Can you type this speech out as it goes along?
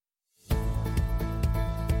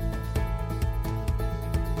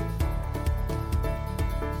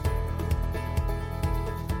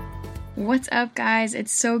What's up, guys?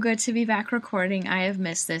 It's so good to be back recording. I have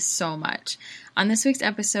missed this so much. On this week's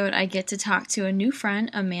episode, I get to talk to a new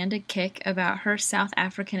friend, Amanda Kick, about her South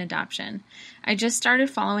African adoption. I just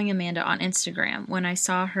started following Amanda on Instagram when I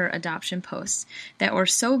saw her adoption posts that were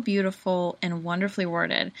so beautiful and wonderfully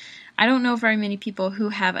worded. I don't know very many people who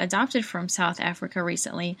have adopted from South Africa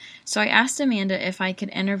recently, so I asked Amanda if I could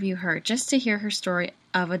interview her just to hear her story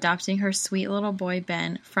of adopting her sweet little boy,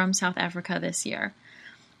 Ben, from South Africa this year.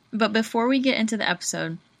 But before we get into the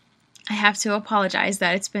episode, I have to apologize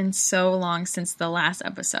that it's been so long since the last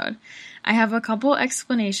episode. I have a couple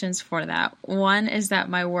explanations for that. One is that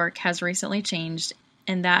my work has recently changed,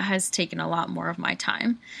 and that has taken a lot more of my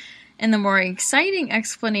time. And the more exciting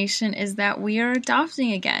explanation is that we are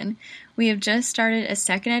adopting again. We have just started a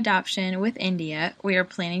second adoption with India. We are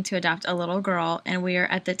planning to adopt a little girl, and we are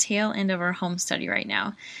at the tail end of our home study right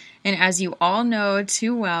now. And as you all know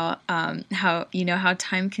too well, how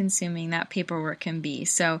time-consuming that paperwork can be.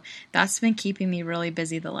 So that's been keeping me really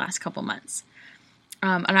busy the last couple months.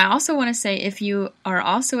 And I also want to say, if you are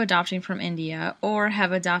also adopting from India or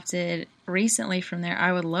have adopted recently from there,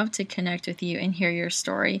 I would love to connect with you and hear your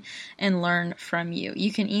story and learn from you.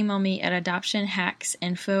 You can email me at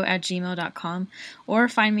adoptionhacksinfo@gmail.com or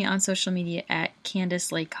find me on social media at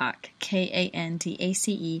Candace Laycock,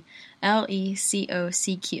 KandaceLecock.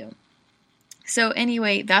 So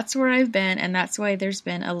anyway, that's where I've been, and that's why there's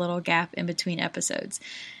been a little gap in between episodes.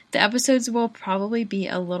 The episodes will probably be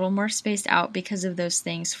a little more spaced out because of those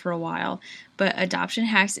things for a while, but Adoption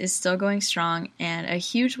Hacks is still going strong, and a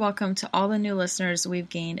huge welcome to all the new listeners we've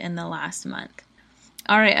gained in the last month.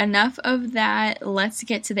 All right, enough of that. Let's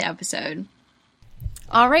get to the episode.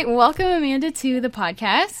 All right, welcome, Amanda, to the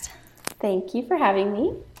podcast. Thank you for having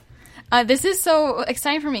me. This is so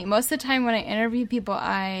exciting for me. Most of the time when I interview people,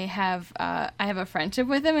 I have a friendship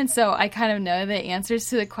with them, and so I kind of know the answers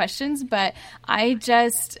to the questions, but I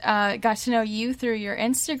just got to know you through your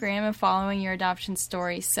Instagram and following your adoption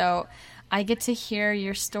story, so I get to hear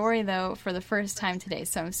your story, though, for the first time today,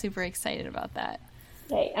 so I'm super excited about that.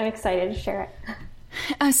 Hey, I'm excited to share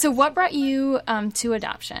it. So what brought you to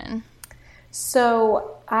adoption?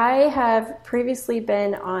 So I have previously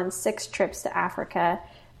been on 6 trips to Africa,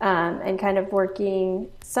 and kind of working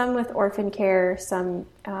some with orphan care, some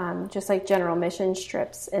just like general mission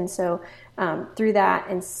trips. And so through that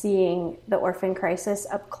and seeing the orphan crisis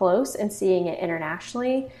up close and seeing it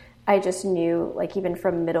internationally, I just knew, like even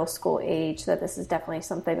from middle school age, that this is definitely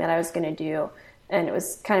something that I was going to do. And it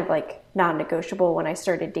was kind of like non-negotiable when I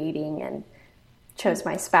started dating and chose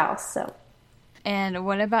my spouse. So. And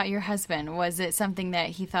what about your husband? Was it something that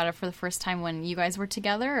he thought of for the first time when you guys were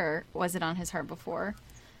together, or was it on his heart before?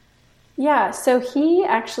 Yeah, so he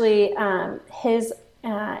actually, his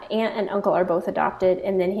aunt and uncle are both adopted,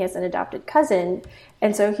 and then he has an adopted cousin,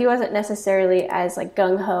 and so he wasn't necessarily as like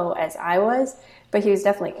gung-ho as I was, but he was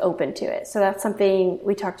definitely open to it. So that's something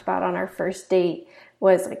we talked about on our first date,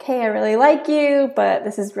 was like, hey, I really like you, but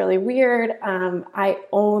this is really weird. I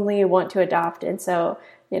only want to adopt, and so,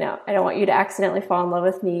 I don't want you to accidentally fall in love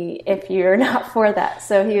with me if you're not for that.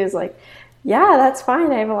 So he was like, yeah, that's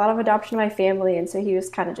fine. I have a lot of adoption in my family, and so he was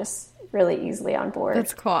kind of just really easily on board.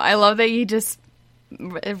 That's cool. I love that you just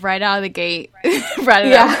right out of the gate brought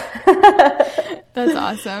it up. That's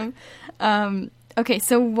awesome. Okay,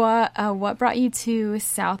 so what brought you to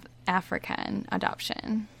South African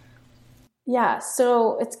adoption? Yeah,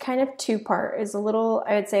 so it's kind of two-part. It's a little,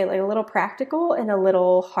 I would say, like a little practical and a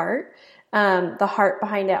little heart. The heart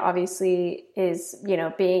behind it obviously is,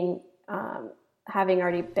 being having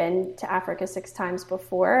already been to Africa 6 times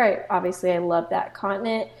before. I love that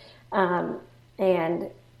continent. And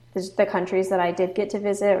the countries that I did get to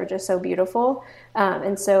visit were just so beautiful.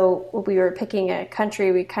 And so when we were picking a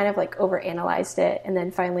country, we kind of like overanalyzed it. And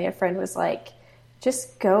then finally a friend was like,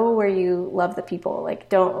 just go where you love the people. Like,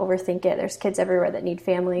 don't overthink it. There's kids everywhere that need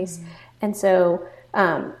families. Mm-hmm. And so,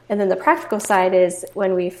 and then the practical side is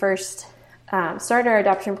when we first started our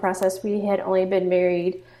adoption process, we had only been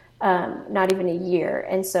married not even a year.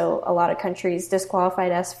 And so a lot of countries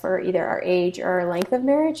disqualified us for either our age or our length of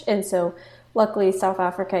marriage. And so luckily South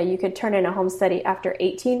Africa, you could turn in a home study after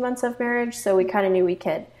 18 months of marriage. So we kind of knew we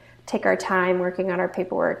could take our time working on our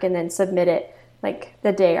paperwork and then submit it like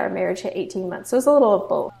the day our marriage hit 18 months. So it was a little of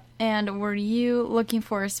both. And were you looking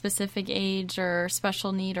for a specific age or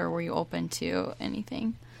special need, or were you open to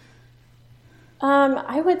anything?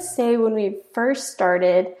 I would say when we first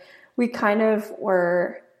started, we kind of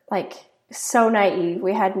were like so naive.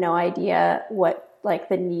 We had no idea what like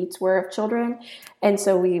the needs were of children. And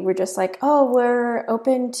so we were just like, oh, we're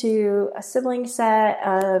open to a sibling set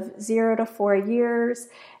of 0 to 4 years.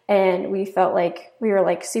 And we felt like we were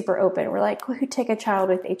like super open. We're like, we could take a child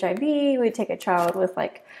with HIV. We'd take a child with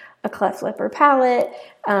like a cleft lip or palate.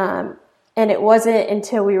 And it wasn't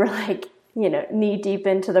until we were like, knee deep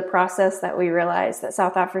into the process that we realized that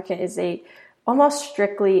South Africa is almost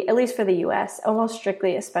strictly, at least for the US, almost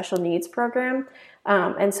strictly a special needs program.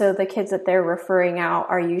 And so the kids that they're referring out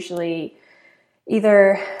are usually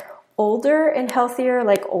either older and healthier,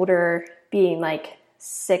 like older being like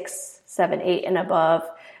 6, 7, 8 and above,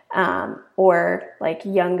 or like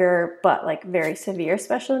younger, but like very severe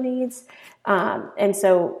special needs. And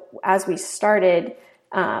so as we started,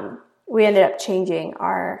 we ended up changing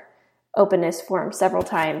our openness form several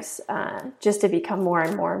times, just to become more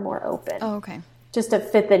and more and more open. Oh, okay. Just to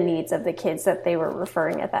fit the needs of the kids that they were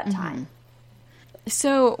referring at that time.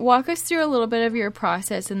 So walk us through a little bit of your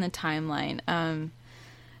process in the timeline.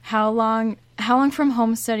 How long from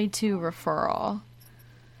home study to referral?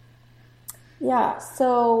 Yeah,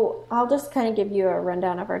 so I'll just kind of give you a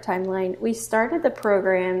rundown of our timeline. We started the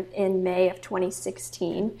program in May of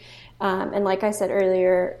 2016. And like I said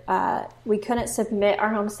earlier, we couldn't submit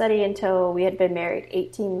our home study until we had been married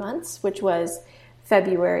 18 months, which was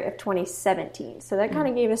February of 2017. So that kind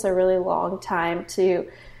of gave us a really long time to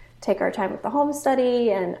take our time with the home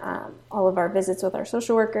study and all of our visits with our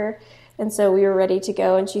social worker. And so we were ready to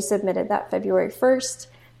go, and she submitted that February 1st.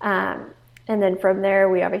 And then from there,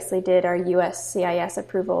 we obviously did our USCIS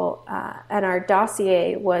approval, and our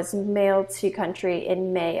dossier was mailed to country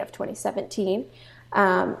in May of 2017.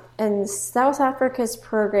 And South Africa's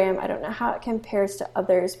program, I don't know how it compares to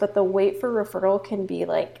others, but the wait for referral can be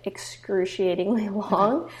like excruciatingly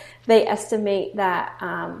long. Okay. They estimate that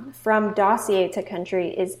from dossier to country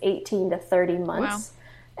is 18 to 30 months. Wow.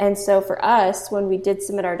 And so for us, when we did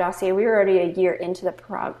submit our dossier, we were already a year into the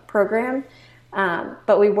program,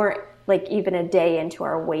 but we weren't like even a day into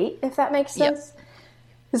our wait, if that makes sense.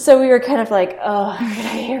 Yep. So we were kind of like, oh, I'm going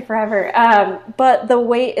to be here forever. But the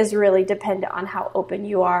wait is really dependent on how open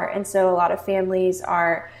you are. And so a lot of families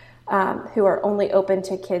are who are only open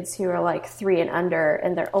to kids who are like 3 and under,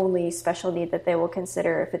 and their only special need that they will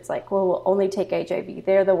consider if it's like, well, we'll only take HIV.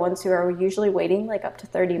 They're the ones who are usually waiting like up to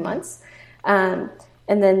 30 months. And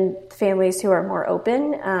then families who are more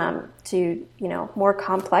open to, more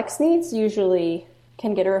complex needs usually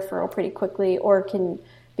can get a referral pretty quickly or can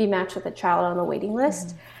be matched with a child on the waiting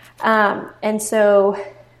list. And so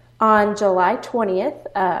on July 20th,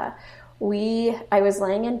 I was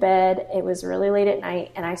laying in bed. It was really late at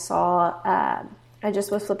night, and I saw, I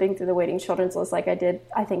just was flipping through the waiting children's list like I did,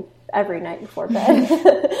 I think, every night before bed.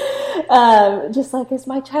 Just like, is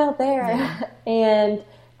my child there? Yeah. And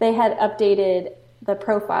they had updated the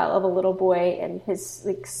profile of a little boy, and his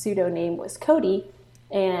like pseudo name was Cody.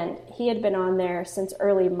 And he had been on there since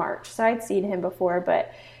early March. So I'd seen him before,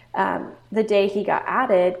 but the day he got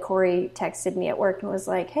added, Corey texted me at work and was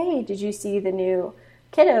like, hey, did you see the new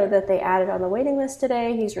kiddo that they added on the waiting list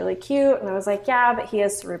today? He's really cute. And I was like, yeah, but he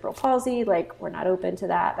has cerebral palsy. Like, we're not open to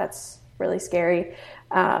that. That's really scary.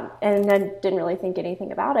 And then didn't really think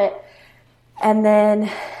anything about it. And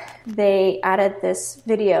then they added this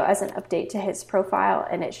video as an update to his profile,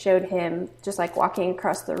 and it showed him just like walking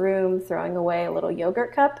across the room, throwing away a little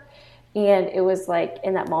yogurt cup. And it was like,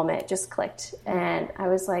 in that moment, it just clicked. And I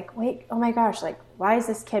was like, wait, oh my gosh, like, why is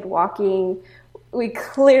this kid walking? We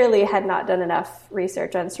clearly had not done enough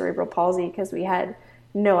research on cerebral palsy because we had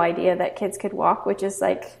no idea that kids could walk, which is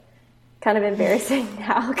like kind of embarrassing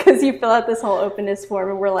now because you fill out this whole openness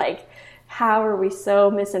form and we're like, how are we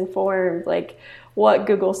so misinformed? Like, what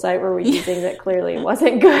Google site were we using that clearly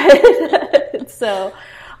wasn't good? So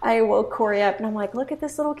I woke Corey up and I'm like, look at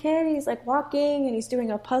this little kid. He's like walking and he's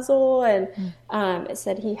doing a puzzle. And it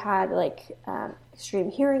said he had like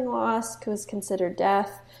extreme hearing loss, was considered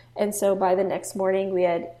deaf. And so by the next morning, we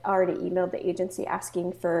had already emailed the agency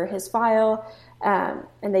asking for his file.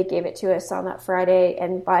 And they gave it to us on that Friday.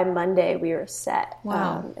 And by Monday, we were set.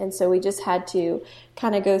 Wow. And so we just had to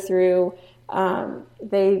kind of go through.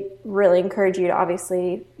 They really encourage you to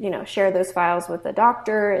obviously, share those files with the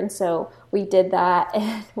doctor. And so we did that,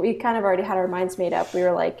 and we kind of already had our minds made up. We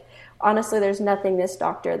were like, honestly, there's nothing this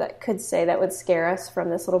doctor that could say that would scare us from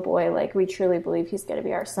this little boy. Like, we truly believe he's going to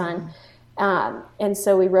be our son. And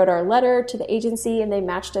so we wrote our letter to the agency, and they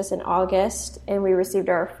matched us in August, and we received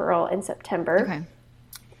our referral in September. Okay.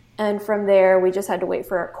 And from there, we just had to wait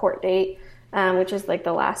for our court date, which is like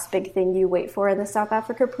the last big thing you wait for in the South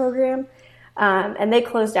Africa program. And they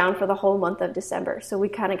closed down for the whole month of December. So we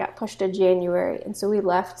kind of got pushed to January. And so we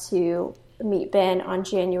left to meet Ben on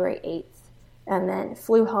January 8th and then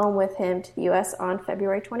flew home with him to the U.S. on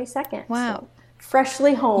February 22nd. Wow. So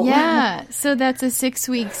freshly home. Yeah. So that's a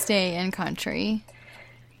 6-week stay in country.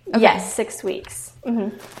 Okay. Yes, 6 weeks.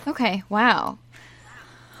 Okay. Wow.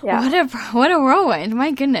 Yeah. What a whirlwind.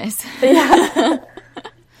 My goodness. Yeah.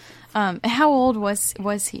 How old was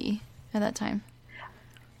he at that time?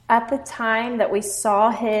 At the time that we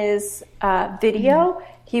saw his video,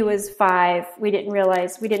 he was 5. We didn't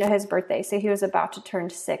know his birthday, so he was about to turn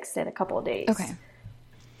 6 in a couple of days. Okay.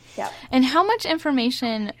 Yeah. And how much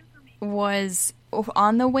information was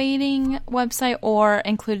on the waiting website or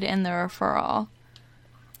included in the referral?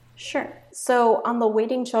 Sure. So on the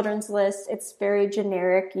waiting children's list, it's very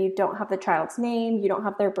generic. You don't have the child's name, you don't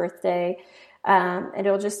have their birthday, and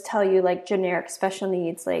it'll just tell you like generic special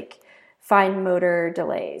needs, like fine motor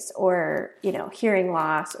delays, or hearing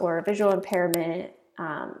loss, or visual impairment,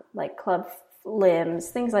 like club limbs,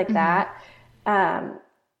 things like that. And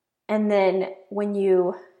then when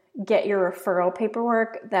you get your referral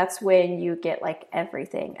paperwork, that's when you get like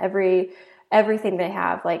everything they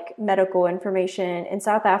have, like medical information. In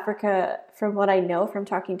South Africa, from what I know from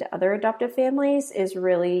talking to other adoptive families, is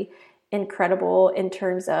really incredible in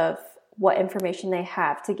terms of what information they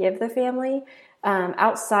have to give the family.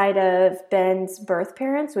 Outside of Ben's birth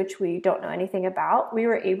parents, which we don't know anything about, we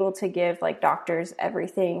were able to give like doctors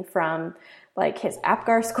everything from like his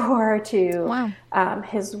APGAR score to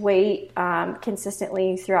his weight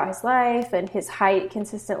consistently throughout his life, and his height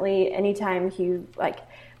consistently. Anytime he like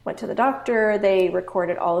went to the doctor, they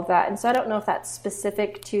recorded all of that. And so I don't know if that's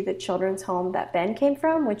specific to the children's home that Ben came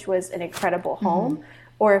from, which was an incredible home,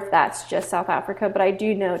 or if that's just South Africa. But I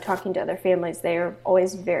do know, talking to other families, they are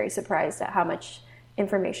always very surprised at how much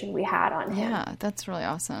information we had on him. Yeah, that's really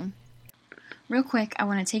awesome. Real quick, I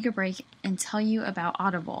want to take a break and tell you about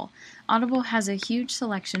Audible. Audible has a huge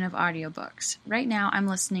selection of audiobooks. Right now, I'm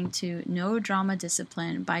listening to No Drama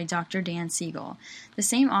Discipline by Dr. Dan Siegel, the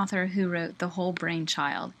same author who wrote The Whole Brain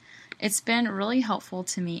Child. It's been really helpful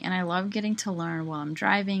to me, and I love getting to learn while I'm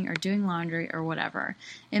driving or doing laundry or whatever.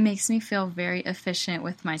 It makes me feel very efficient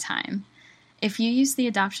with my time. If you use the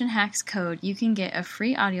Adoption Hacks code, you can get a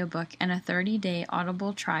free audiobook and a 30-day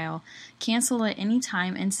Audible trial, cancel at any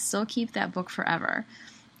time, and still keep that book forever.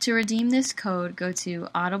 To redeem this code, go to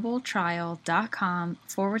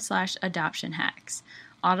audibletrial.com/adoptionhacks.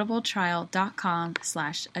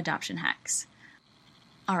 audibletrial.com/adoptionhacks.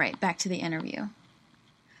 All right, back to the interview.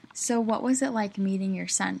 So what was it like meeting your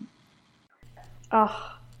son?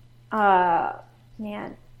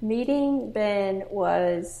 Man, meeting Ben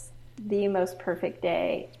was the most perfect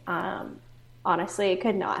day. Honestly, it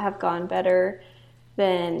could not have gone better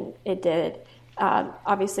than it did.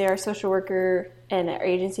 Obviously, our social worker and our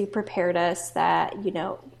agency prepared us that,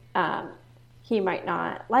 he might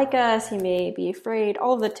not like us, he may be afraid,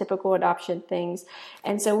 all of the typical adoption things.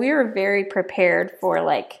 And so we were very prepared for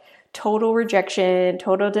like total rejection,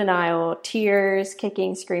 total denial, tears,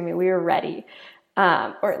 kicking, screaming. We were ready,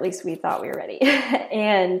 or at least we thought we were ready.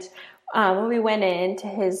 And when we went into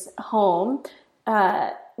his home,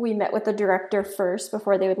 we met with the director first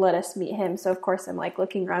before they would let us meet him. So of course I'm like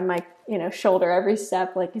looking around my, shoulder every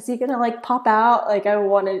step, like, is he going to like pop out? Like I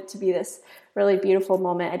wanted it to be this really beautiful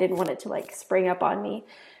moment. I didn't want it to like spring up on me.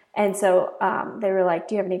 And so they were like,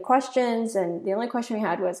 do you have any questions? And the only question we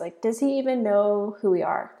had was like, does he even know who we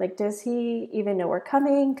are? Like, does he even know we're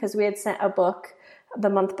coming? Because we had sent a book the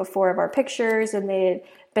month before of our pictures, and they had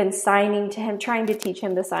been signing to him, trying to teach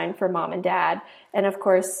him to sign for mom and dad. And of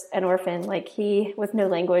course, an orphan, like he, with no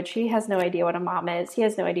language, he has no idea what a mom is. He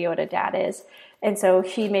has no idea what a dad is. And so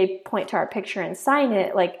he may point to our picture and sign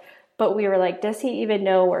it, like, but we were like, does he even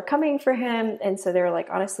know we're coming for him? And so they were like,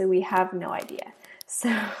 honestly, we have no idea.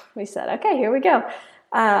 So we said, okay, here we go.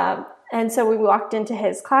 And so we walked into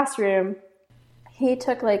his classroom. He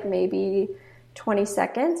took like maybe 20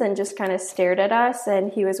 seconds and just kind of stared at us,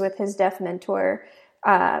 and he was with his deaf mentor.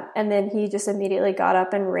 And then he just immediately got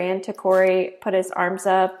up and ran to Corey, put his arms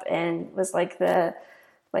up, and was like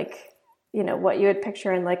what you would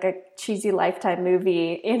picture in like a cheesy Lifetime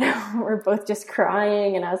movie, we're both just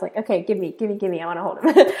crying. And I was like, okay, give me, I want to hold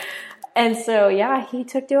him. And so, yeah, he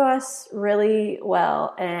took to us really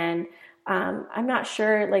well. And I'm not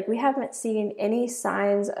sure, like we haven't seen any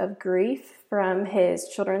signs of grief from his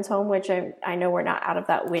children's home, which I know we're not out of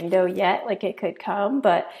that window yet, like it could come,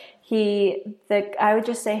 but I would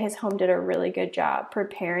just say his home did a really good job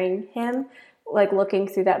preparing him, like looking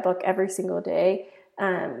through that book every single day,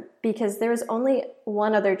 because there was only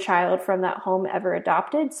one other child from that home ever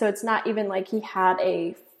adopted. So it's not even like he had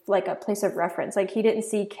a place of reference. Like he didn't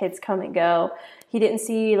see kids come and go. He didn't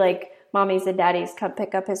see like mommies and daddies come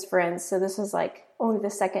pick up his friends. So this was like only the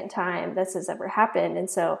second time this has ever happened. And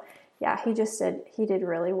so, yeah, he did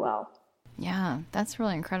really well. Yeah, that's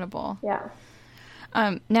really incredible. Yeah.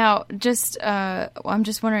 Now, I'm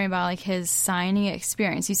just wondering about like his signing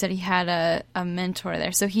experience. You said he had a mentor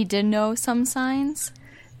there, so he did know some signs?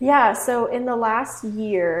 Yeah, so in the last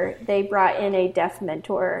year, they brought in a deaf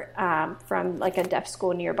mentor from like a deaf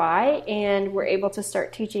school nearby, and were able to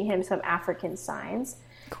start teaching him some African signs.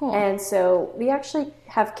 Cool. And so we actually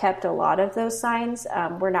have kept a lot of those signs.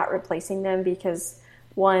 We're not replacing them because,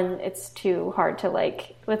 one, it's too hard to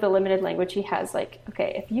like, with a limited language, he has like,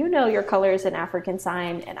 okay, if you know your color is an African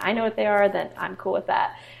sign and I know what they are, then I'm cool with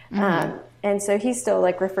that. Mm-hmm. And so he still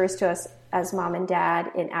like refers to us as mom and dad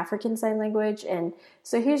in African Sign Language. And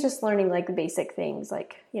so he was just learning like the basic things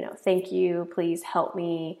like, thank you, please help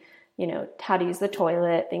me, how to use the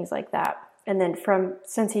toilet, things like that. And then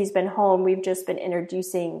since he's been home, we've just been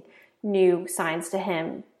introducing new signs to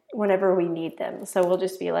him whenever we need them. So we'll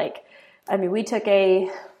just be like, we took a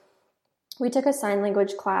sign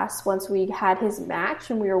language class once we had his match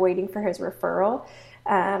and we were waiting for his referral.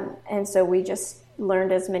 And so we just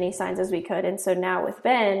learned as many signs as we could. And so now with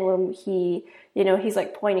Ben, when he's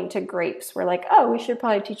like pointing to grapes, we're like, oh, we should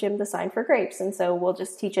probably teach him the sign for grapes. And so we'll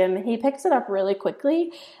just teach him, and he picks it up really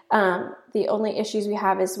quickly. The only issues we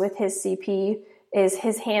have is with his CP is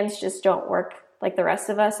his hands just don't work like the rest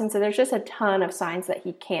of us. And so there's just a ton of signs that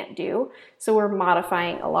he can't do. So we're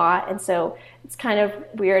modifying a lot. And so it's kind of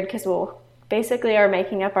weird because we'll basically are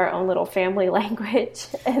making up our own little family language.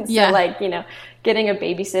 And so getting a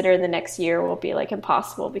babysitter the next year will be like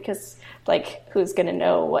impossible because like who's going to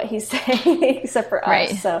know what he's saying except for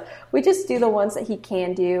us. So we just do the ones that he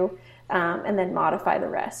can do and then modify the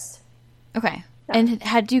rest. Okay. Yeah. And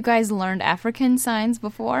had you guys learned African signs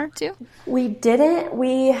before too? We didn't.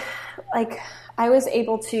 I was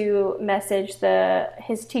able to message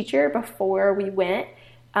his teacher before we went.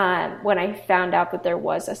 When I found out that there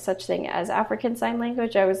was a such thing as African Sign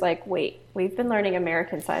Language, I was like, wait, we've been learning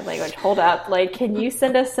American Sign Language. Hold up. Like, can you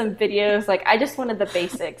send us some videos? Like, I just wanted the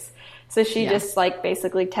basics. So she just like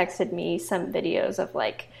basically texted me some videos of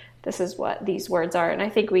like, this is what these words are. And I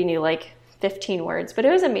think we knew like 15 words, but it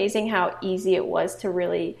was amazing how easy it was to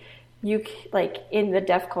really, in the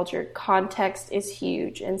deaf culture, context is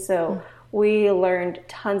huge. And so we learned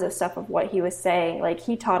tons of stuff of what he was saying. Like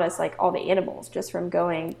he taught us like all the animals just from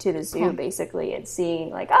going to the zoo basically and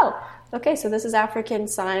seeing like, oh, okay, so this is African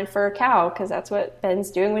sign for a cow because that's what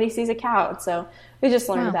Ben's doing when he sees a cow. So we just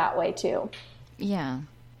learned that way too. Yeah.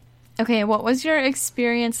 Okay, what was your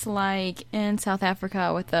experience like in South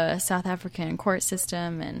Africa with the South African court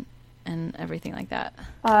system and everything like that?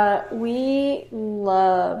 We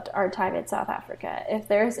loved our time in South Africa. If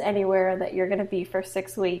there's anywhere that you're going to be for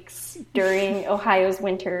 6 weeks during Ohio's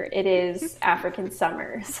winter, it is African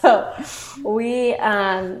summer. So we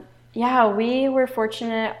were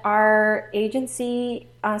fortunate. Our agency,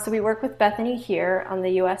 so we work with Bethany here on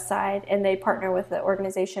the U.S. side, and they partner with an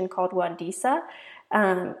organization called Wandisa.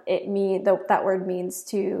 That word means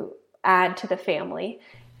to add to the family.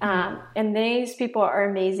 And these people are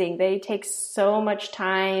amazing. They take so much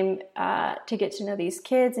time to get to know these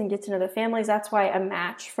kids and get to know the families. That's why a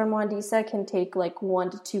match from Wandisa can take like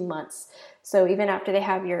 1 to 2 months. So even after they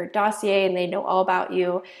have your dossier and they know all about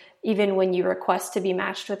you, even when you request to be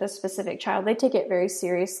matched with a specific child, they take it very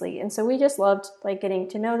seriously. And so we just loved like getting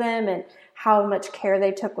to know them and how much care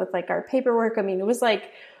they took with like our paperwork. I mean, it was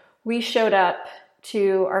like we showed up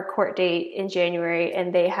to our court date in January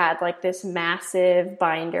and they had like this massive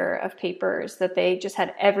binder of papers that they just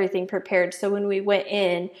had everything prepared. So when we went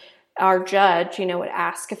in, our judge, would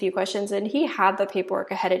ask a few questions and he had the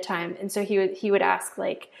paperwork ahead of time. And so he would ask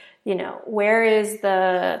like, where is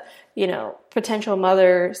the, potential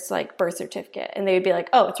mother's like birth certificate? And they would be like,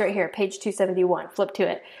 oh, it's right here, page 271, flip to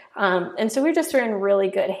it. And so we just were in really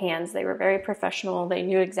good hands. They were very professional. They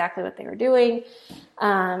knew exactly what they were doing.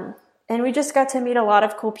 And we just got to meet a lot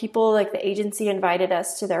of cool people. Like the agency invited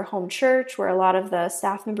us to their home church where a lot of the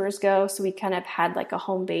staff members go. So we kind of had like a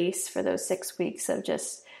home base for those 6 weeks of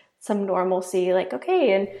just some normalcy. Like,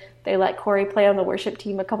 okay. And they let Corey play on the worship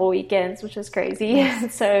team a couple weekends, which was crazy.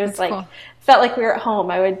 So it was like, cool. Felt like we were at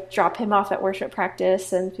home. I would drop him off at worship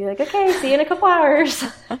practice and be like, okay, see you in a couple hours.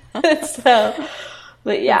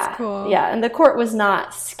 But yeah, cool. Yeah. And the court was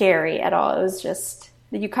not scary at all. It was just,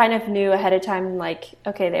 you kind of knew ahead of time, like,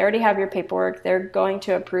 okay, they already have your paperwork. They're going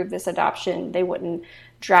to approve this adoption. They wouldn't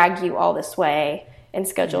drag you all this way and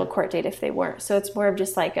schedule a court date if they weren't. So it's more of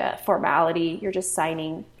just like a formality. You're just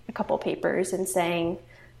signing a couple papers and saying,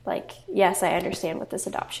 like, yes, I understand what this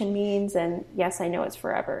adoption means, and yes, I know it's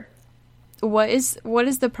forever. What is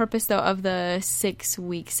the purpose, though, of the 6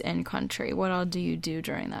 weeks in country? What all do you do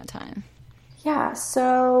during that time? Yeah,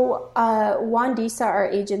 so Wandisa, our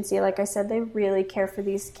agency, like I said, they really care for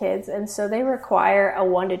these kids. And so they require a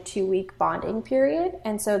 1 to 2 week bonding period.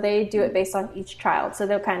 And so they do it based on each child. So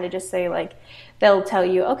they'll kind of just say, like, they'll tell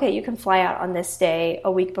you, okay, you can fly out on this day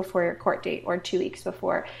a week before your court date or 2 weeks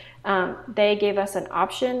before. They gave us an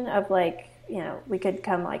option of, like, we could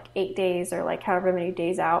come like 8 days or like however many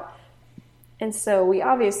days out. And so we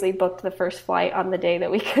obviously booked the first flight on the day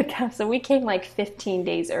that we could come. So we came like 15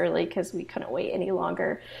 days early because we couldn't wait any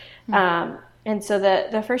longer. And so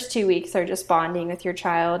the first 2 weeks are just bonding with your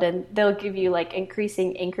child, and they'll give you like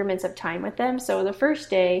increasing increments of time with them. So the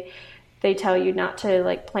first day, they tell you not to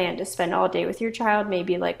like plan to spend all day with your child,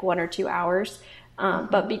 maybe like 1 or 2 hours.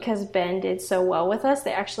 But because Ben did so well with us,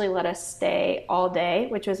 they actually let us stay all day,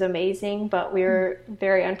 which was amazing. But we were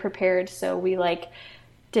very unprepared. So we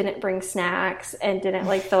didn't bring snacks and didn't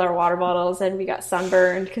fill our water bottles, and we got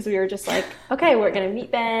sunburned because we were just like, okay, we're going to meet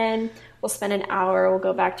Ben. We'll spend an hour. We'll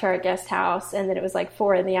go back to our guest house. And then it was like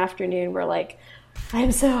 4 PM. We're like,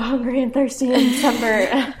 I'm so hungry and thirsty and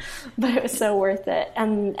sunburned, but it was so worth it.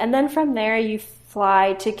 And then from there, you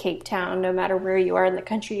fly to Cape Town. No matter where you are in the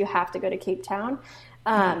country, you have to go to Cape Town.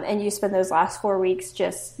 And you spend those last 4 weeks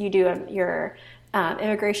you do your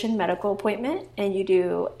immigration medical appointment, and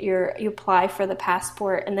you apply for the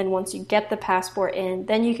passport. And then once you get the passport in,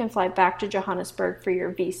 then you can fly back to Johannesburg for your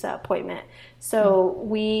visa appointment. So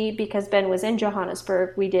because Ben was in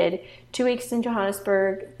Johannesburg, we did 2 weeks in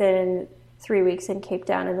Johannesburg, then 3 weeks in Cape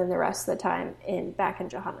Town, and then the rest of the time back in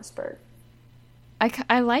Johannesburg.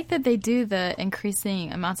 I like that they do the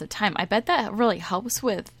increasing amounts of time. I bet that really helps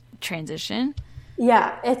with transition.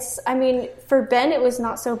 Yeah, for Ben, it was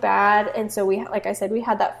not so bad. And so like I said, we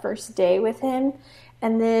had that first day with him.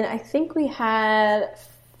 And then I think we had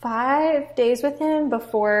 5 days with him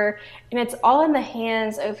before, and it's all in the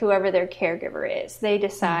hands of whoever their caregiver is. They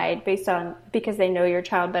decide because they know your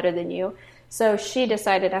child better than you. So she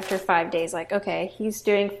decided after 5 days, like, okay, he's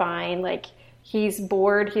doing fine. Like, he's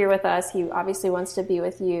bored here with us. He obviously wants to be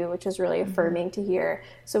with you, which was really affirming to hear.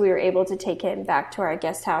 So we were able to take him back to our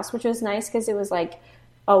guest house, which was nice because it was like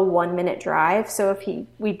a 1-minute drive. So if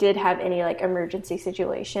we did have any emergency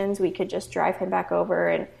situations, we could just drive him back over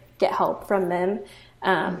and get help from them.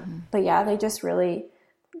 But yeah, they just really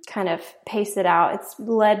kind of pace it out. It's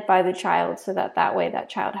led by the child so that way that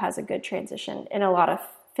child has a good transition. And a lot of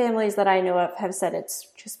families that I know of have said it's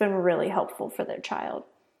just been really helpful for their child.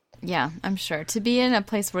 Yeah, I'm sure. To be in a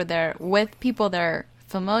place where they're with people they're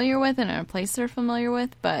familiar with and in a place they're familiar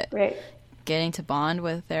with, but getting to bond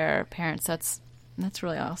with their parents, that's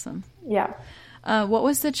really awesome. Yeah. What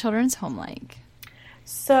was the children's home like?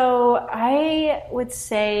 So I would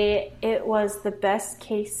say it was the best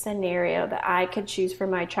case scenario that I could choose for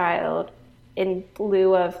my child, in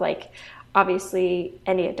lieu of obviously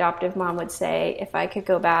any adoptive mom would say, if I could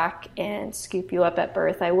go back and scoop you up at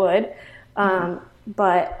birth, I would.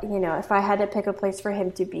 But, if I had to pick a place for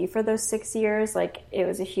him to be for those 6 years, it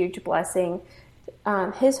was a huge blessing.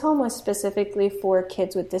 His home was specifically for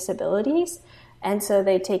kids with disabilities. And so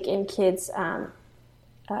they take in kids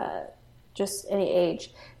just any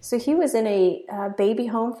age. So he was in a baby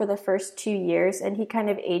home for the first 2 years, and he kind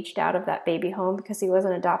of aged out of that baby home because he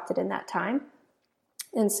wasn't adopted in that time.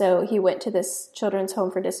 And so he went to this children's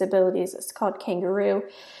home for disabilities. It's called Kangaroo.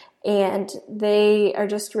 And they are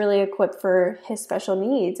just really equipped for his special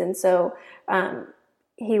needs. And so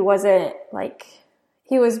he wasn't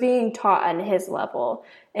he was being taught on his level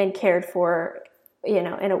and cared for, in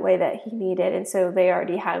a way that he needed. And so they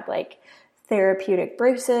already had therapeutic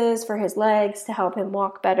braces for his legs to help him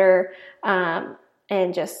walk better,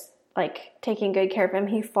 and just taking good care of him.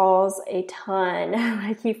 He falls a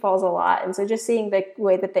ton, he falls a lot. And so just seeing the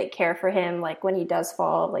way that they care for him, when he does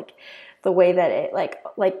fall, the way that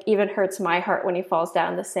it even hurts my heart when he falls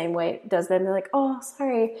down, the same way it does them. They're like, oh,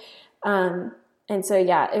 sorry. And so,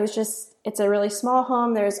 yeah, it's a really small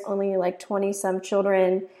home. There's only 20 some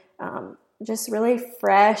children, just really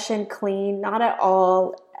fresh and clean. Not at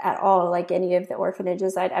all like any of the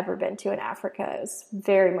orphanages I'd ever been to in Africa. It was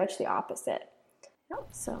very much the opposite.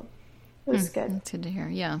 So it was good. That's good to hear.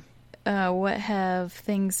 Yeah. What have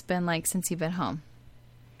things been like since you've been home?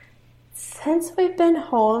 Since we've been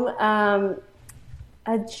home,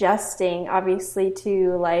 adjusting obviously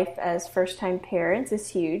to life as first-time parents is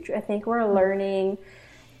huge. I think we're learning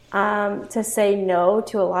to say no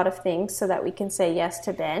to a lot of things so that we can say yes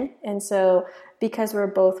to Ben. And so because we're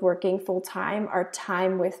both working full-time, our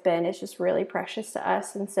time with Ben is just really precious to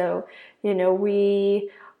us. And so,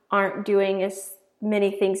 we aren't doing as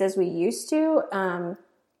many things as we used to.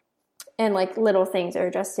 And little things are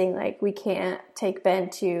adjusting, we can't take Ben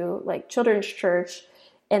to children's church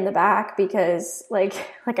in the back because like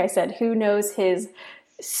I said, who knows his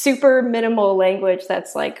super minimal language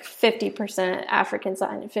that's like 50% African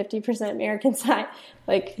sign and 50% American sign,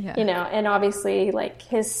 like, you know, and obviously like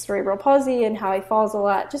his cerebral palsy and how he falls a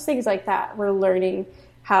lot, just things like that. We're learning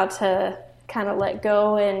how to kind of let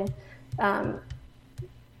go and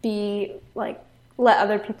be like, let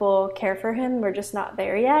other people care for him. We're just not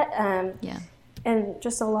there yet. And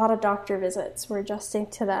just a lot of doctor visits. We're adjusting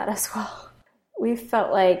to that as well. We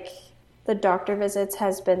felt like the doctor visits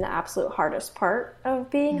has been the absolute hardest part of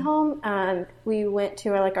being home. We went to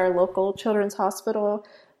our local children's hospital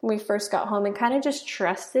when we first got home and kind of just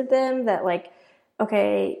trusted them that like,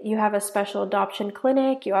 okay, you have a special adoption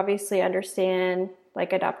clinic. You obviously understand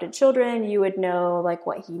like adopted children. You would know like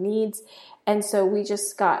what he needs. And so we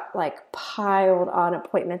just got like piled on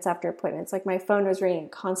appointments after appointments. Like my phone was ringing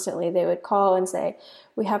constantly. They would call and say,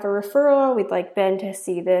 we have a referral. We'd like Ben to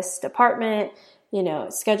see this department, you know,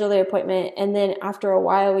 schedule the appointment. And then after a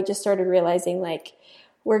while, we just started realizing like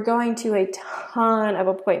we're going to a ton of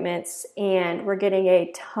appointments and we're getting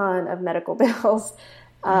a ton of medical bills.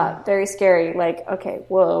 Very scary. Like, okay,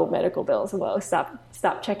 whoa, medical bills. Whoa,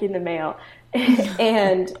 stop checking the mail.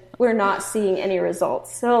 And we're not seeing any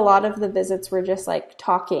results. So a lot of the visits were just like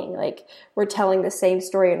talking, like we're telling the same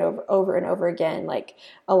story and over and over again. Like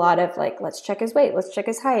a lot of like, let's check his weight, let's check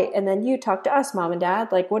his height. And then you talk to us, mom and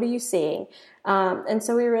dad, like, what are you seeing? And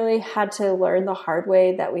so we really had to learn the hard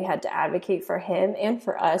way that we had to advocate for him and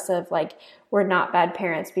for us of like, we're not bad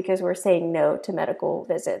parents because we're saying no to medical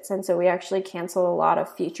visits. And so we actually canceled a lot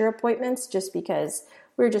of future appointments just because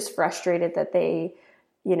we were just frustrated that they,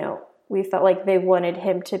 you know, we felt like they wanted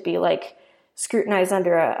him to be like scrutinized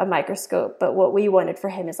under a microscope. But what we wanted for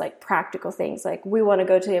him is like practical things. Like we want to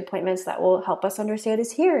go to the appointments that will help us understand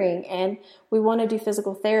his hearing. And we want to do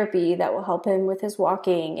physical therapy that will help him with his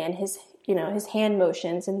walking and his, you know, his hand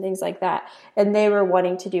motions and things like that. And they were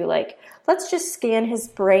wanting to do like, let's just scan his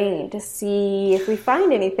brain to see if we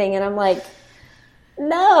find anything. And I'm like,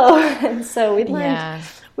 no. And so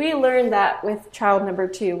we learned that with child number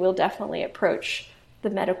 2, we'll definitely approach the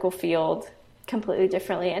medical field completely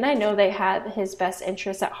differently. And I know they had his best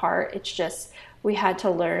interests at heart. It's just, we had to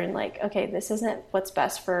learn like, okay, this isn't what's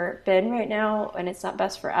best for Ben right now. And it's not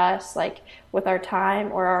best for us, like with our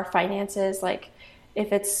time or our finances. Like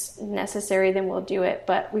if it's necessary, then we'll do it.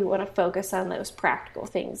 But we want to focus on those practical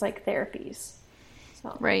things like therapies.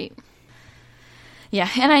 So. Right. Yeah.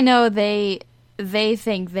 And I know they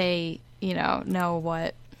think they, you know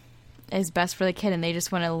what is best for the kid and they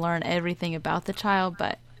just want to learn everything about the child,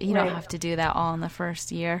 but you don't have to do that all in the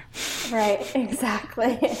first year. Right.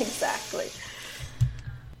 Exactly. Exactly.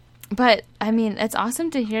 But I mean, it's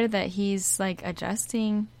awesome to hear that he's like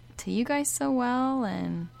adjusting to you guys so well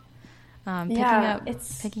and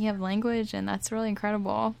picking up language, and that's really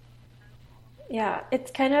incredible. Yeah,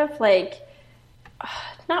 it's kind of like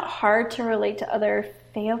not hard to relate to other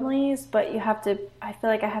families, but I feel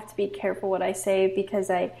like I have to be careful what I say because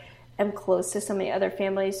I am close to so many other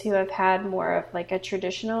families who have had more of like a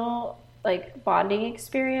traditional like bonding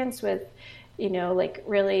experience with, you know, like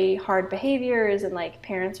really hard behaviors and like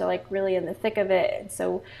parents are like really in the thick of it. And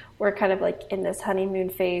so we're kind of like in this honeymoon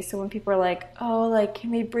phase. So when people are like, oh, like, can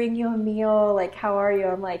we bring you a meal? Like, how are you?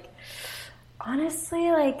 I'm like,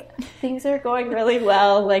 honestly, like things are going really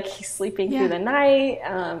well. Like he's sleeping through the night.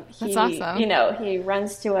 That's awesome. You know, he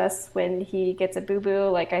runs to us when he gets a boo-boo.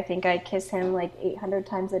 Like I think I kiss him like 800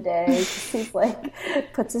 times a day. He's like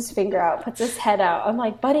puts his finger out, puts his head out. I'm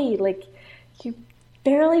like, buddy, like you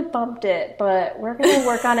barely bumped it, but we're going to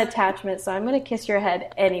work on attachment. So I'm going to kiss your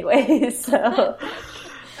head anyway. So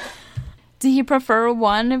do you prefer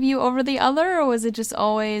one of you over the other, or was it just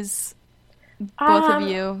always both of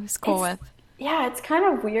you is cool with? Yeah, it's kind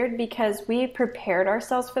of weird because we prepared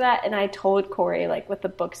ourselves for that. And I told Corey, like with the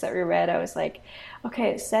books that we read, I was like,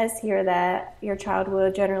 okay, it says here that your child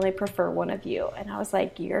will generally prefer one of you. And I was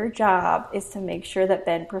like, your job is to make sure that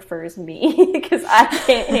Ben prefers me because I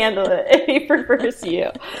can't handle it if he prefers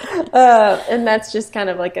you. And that's just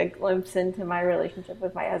kind of like a glimpse into my relationship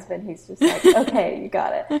with my husband. He's just like, okay, you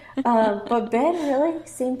got it. But Ben really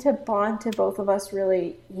seemed to bond to both of us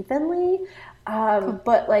really evenly.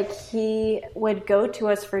 But like he would go to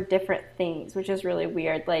us for different things, which is really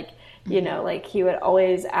weird. Like, you know, like he would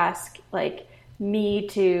always ask like me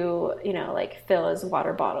to, you know, like fill his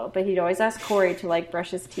water bottle, but he'd always ask Corey to like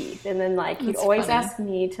brush his teeth. And then like, he'd always ask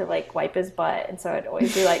me to like wipe his butt. And so I'd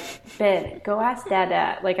always be like, Ben, go ask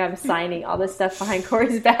dad. Like I'm signing all this stuff behind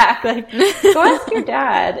Corey's back. Like go ask your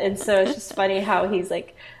dad. And so it's just funny how he's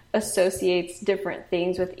like associates different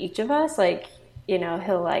things with each of us. Like, you know,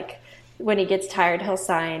 he'll like when he gets tired, he'll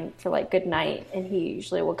sign for like good night, and he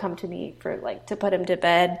usually will come to me for like to put him to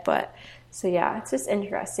bed. But so yeah, it's just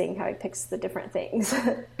interesting how he picks the different things.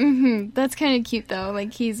 That's kind of cute though.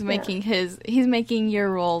 Like he's making he's making your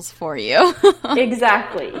roles for you.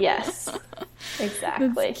 Exactly. Yes. Exactly.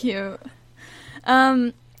 That's cute.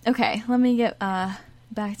 Okay, let me get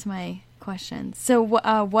back to my questions. So,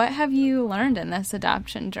 what have you learned in this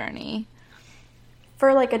adoption journey?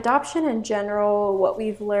 For like adoption in general, what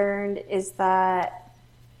we've learned is that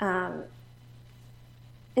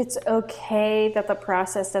it's okay that the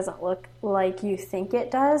process doesn't look like you think it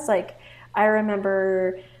does. Like I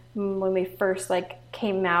remember when we first like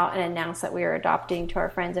came out and announced that we were adopting to our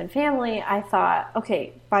friends and family, I thought,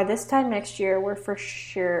 okay, by this time next year, we're for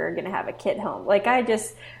sure going to have a kid home. Like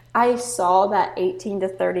I saw that 18 to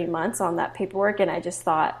 30 months on that paperwork, and I just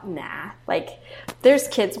thought, nah, like there's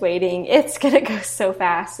kids waiting. It's going to go so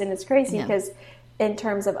fast. And it's crazy because in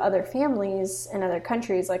terms of other families in other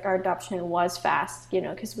countries, like our adoption was fast,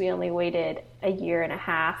 because we only waited a year and a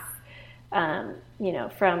half,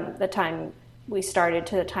 from the time we started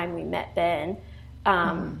to the time we met Ben.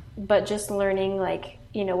 But just learning like,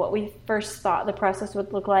 what we first thought the process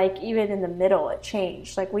would look like, even in the middle, it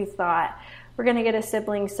changed. Like we thought we're going to get a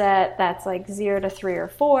sibling set that's like 0 to 3 or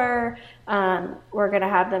 4. We're going to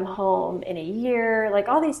have them home in a year, like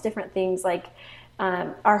all these different things. Like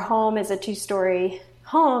our home is a 2-story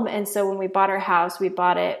home. And so when we bought our house, we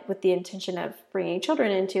bought it with the intention of bringing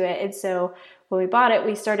children into it. And so when we bought it,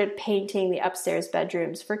 we started painting the upstairs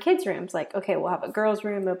bedrooms for kids' rooms. Like, okay, we'll have a girl's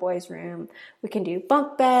room, a boy's room. We can do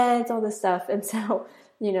bunk beds, all this stuff. And so,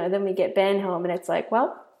 then we get Ben home and it's like,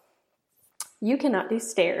 well, you cannot do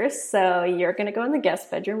stairs. So you're going to go in the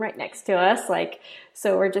guest bedroom right next to us. Like,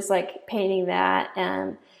 so we're just like painting that.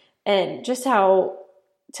 And just how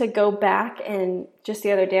to go back, and just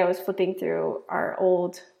the other day I was flipping through our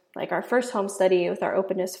old, like our first home study with our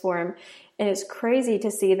openness form. And it's crazy to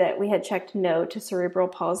see that we had checked no to cerebral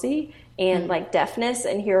palsy and like deafness.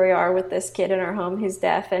 And here we are with this kid in our home who's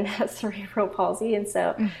deaf and has cerebral palsy. And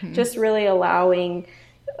so just really allowing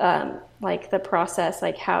like the process,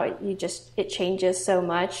 like how it changes so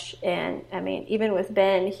much. And I mean, even with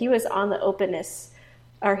Ben, he was on the openness,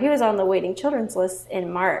 or he was on the waiting children's list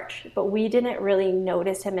in March, but we didn't really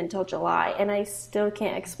notice him until July. And I still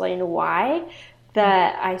can't explain why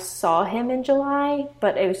that I saw him in July,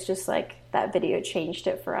 but it was just like that video changed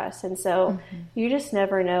it for us. And so you just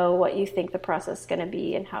never know what you think the process is going to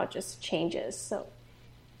be and how it just changes. So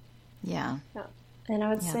yeah. And I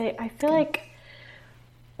would say, I feel like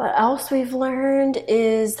what else we've learned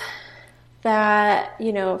is that,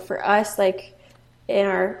 for us, like in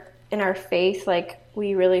our faith, like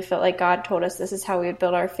we really felt like God told us this is how we would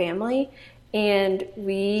build our family. And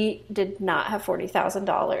we did not have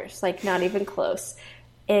 $40,000, like not even close.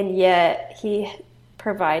 And yet he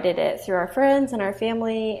provided it through our friends and our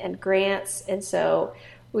family and grants. And so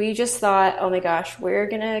we just thought, oh my gosh, we're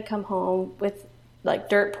going to come home with like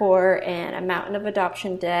dirt poor and a mountain of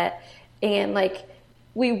adoption debt. And like,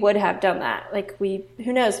 we would have done that. Like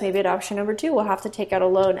who knows, maybe adoption number 2, we'll have to take out a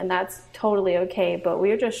loan, and that's totally okay. But we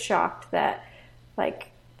were just shocked that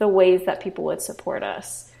like the ways that people would support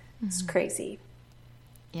us. It's crazy.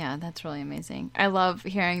 Yeah, that's really amazing. I love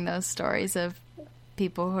hearing those stories of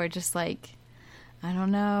people who are just like, I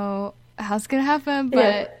don't know how it's going to happen,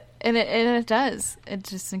 but and it does.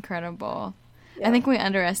 It's just incredible. Yeah. I think we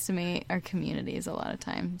underestimate our communities a lot of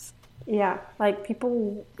times. Yeah, like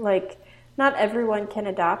people, like not everyone can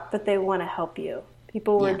adopt, but they want to help you.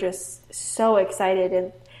 People were just so excited,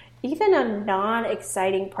 and even on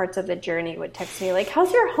non-exciting parts of the journey would text me like,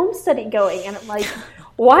 how's your home study going? And I'm like,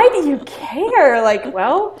 why do you care? Like,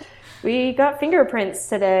 well, we got fingerprints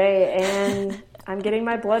today and I'm getting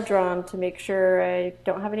my blood drawn to make sure I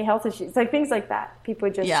don't have any health issues. Like things like that.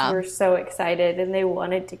 People just were so excited and they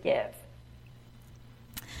wanted to give.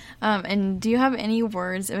 And do you have any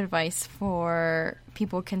words of advice for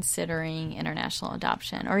people considering international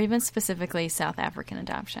adoption, or even specifically South African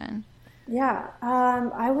adoption? Yeah,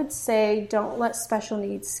 I would say don't let special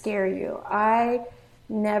needs scare you. I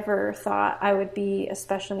never thought I would be a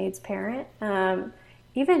special needs parent.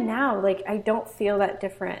 Even now, like I don't feel that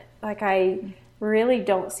different. Like I really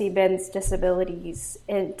don't see Ben's disabilities,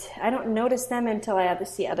 and I don't notice them until I have to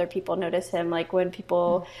see other people notice him. Like when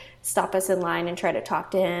people stop us in line and try to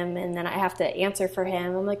talk to him, and then I have to answer for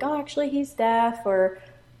him. I'm like, oh, actually he's deaf, or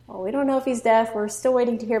well, we don't know if he's deaf. We're still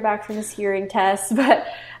waiting to hear back from his hearing test, but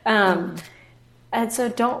and so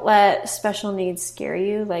don't let special needs scare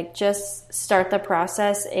you. Like just start the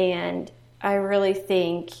process, and I really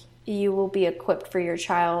think you will be equipped for your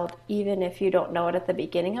child, even if you don't know it at the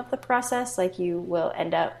beginning of the process. Like you will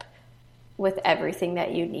end up with everything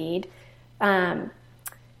that you need. And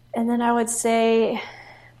then I would say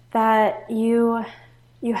that you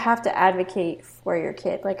have to advocate for your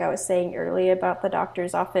kid. Like I was saying earlier about the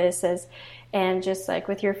doctor's office, and just like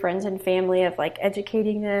with your friends and family, of like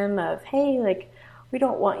educating them of, hey, like, we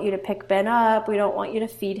don't want you to pick Ben up. We don't want you to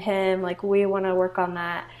feed him. Like, we want to work on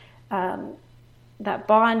that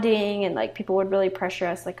bonding. And like, people would really pressure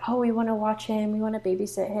us, like, oh, we want to watch him. We want to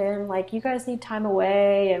babysit him. Like, you guys need time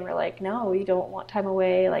away. And we're like, no, we don't want time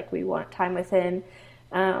away. Like, we want time with him.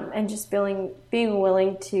 And just being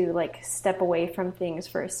willing to like step away from things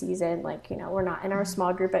for a season. Like, you know, we're not in our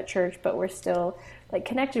small group at church, but we're still like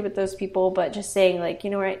connected with those people. But just saying, like, you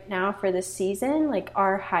know, right now for this season, like,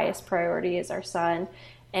 our highest priority is our son,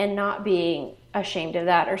 and not being ashamed of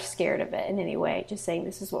that or scared of it in any way. Just saying,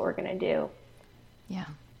 this is what we're going to do. Yeah.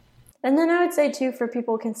 And then I would say too, for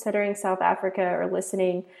people considering South Africa or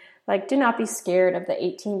listening, like, do not be scared of the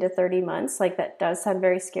 18 to 30 months. Like, that does sound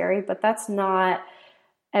very scary, but that's not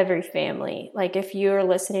every family. Like, if you're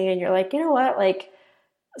listening and you're like, you know what, like,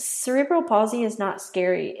 cerebral palsy is not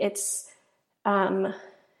scary. It's,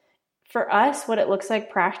 for us, what it looks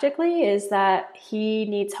like practically is that he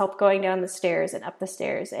needs help going down the stairs and up the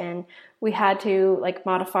stairs. And we had to like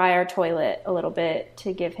modify our toilet a little bit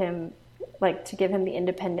to give him the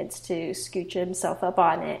independence to scooch himself up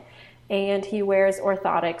on it. And he wears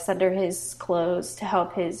orthotics under his clothes to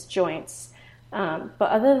help his joints. But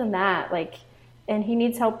other than that, like, and he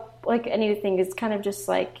needs help, like anything, is kind of just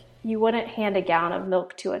like, you wouldn't hand a gallon of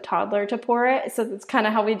milk to a toddler to pour it. So that's kind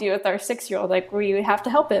of how we do with our 6-year-old, like, where you have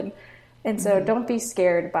to help him. And so don't be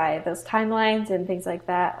scared by those timelines and things like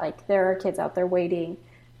that. Like, there are kids out there waiting.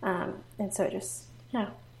 And so just, yeah,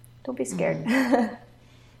 don't be scared.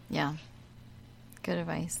 Yeah. Good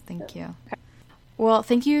advice. Thank you. Well,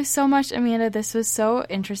 thank you so much, Amanda. This was so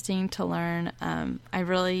interesting to learn. I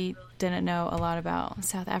really didn't know a lot about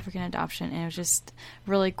South African adoption, and it was just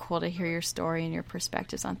really cool to hear your story and your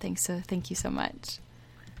perspectives on things. So thank you so much.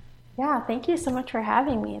 Yeah, thank you so much for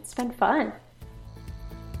having me. It's been fun.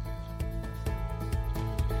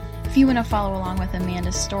 If you want to follow along with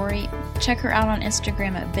Amanda's story, check her out on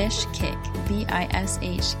Instagram at Bishkick,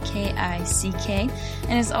 Bishkick.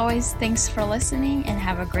 And as always, thanks for listening and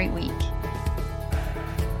have a great week.